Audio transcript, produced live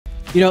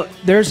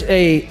There's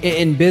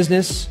in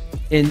business,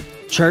 in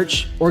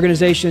church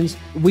organizations,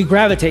 we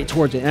gravitate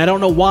towards it. And I don't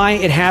know why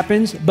it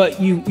happens,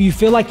 but you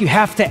feel like you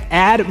have to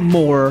add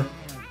more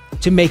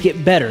to make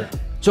it better.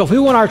 So if we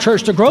want our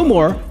church to grow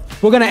more,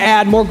 we're going to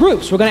add more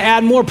groups. We're going to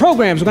add more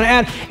programs. We're going to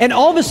add, and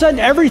all of a sudden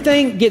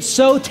everything gets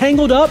so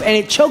tangled up and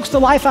it chokes the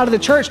life out of the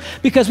church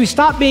because we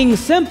stopped being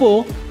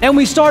simple and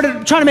we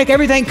started trying to make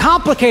everything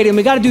complicated. And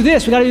we got to do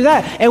this, we got to do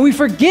that. And we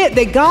forget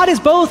that God is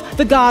both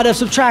the God of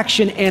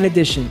subtraction and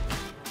addition.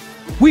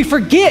 We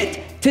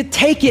forget to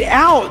take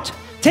out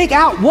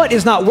what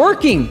is not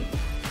working,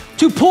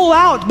 to pull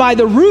out by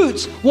the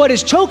roots what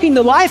is choking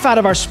the life out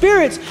of our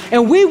spirits.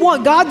 And we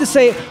want God to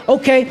say,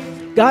 okay,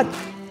 God,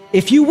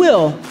 if you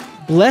will,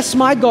 bless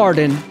my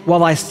garden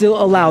while I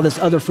still allow this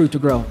other fruit to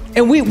grow.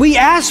 And we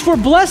ask for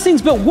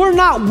blessings, but we're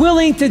not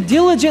willing to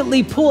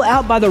diligently pull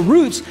out by the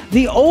roots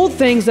the old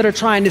things that are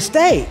trying to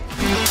stay.